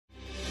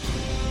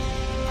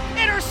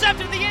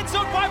Intercepted in the end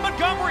zone by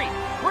Montgomery.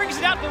 Brings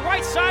it out to the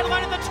right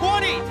sideline at the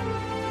 20.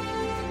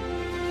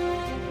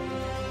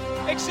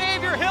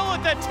 Xavier Hill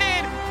at the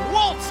 10.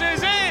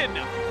 Waltzes in.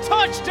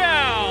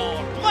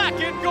 Touchdown. Black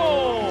and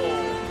gold.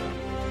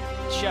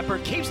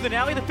 Shepard keeps the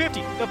alley at the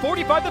 50, the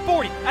 45, the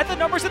 40, at the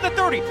numbers at the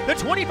 30, the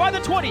 25, the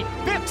 20,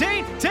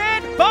 15,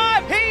 10,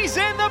 5. He's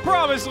in the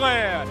promised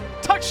land.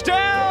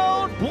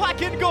 Touchdown.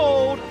 Black and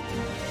gold.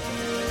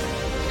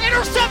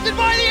 Intercepted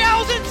by the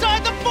Owls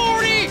inside the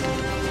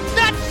 40.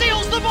 That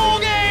seals the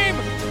ball game.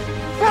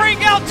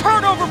 Bring out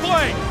turnover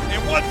play. And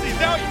once he's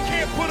out, you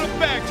can't put him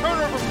back.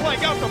 Turnover play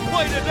out the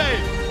play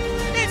today.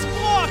 It's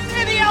blocked,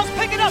 and the Owls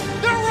pick it up.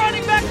 They're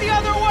running back the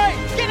other way.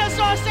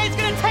 Kennesaw State's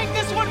going to take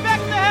this one back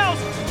to the house.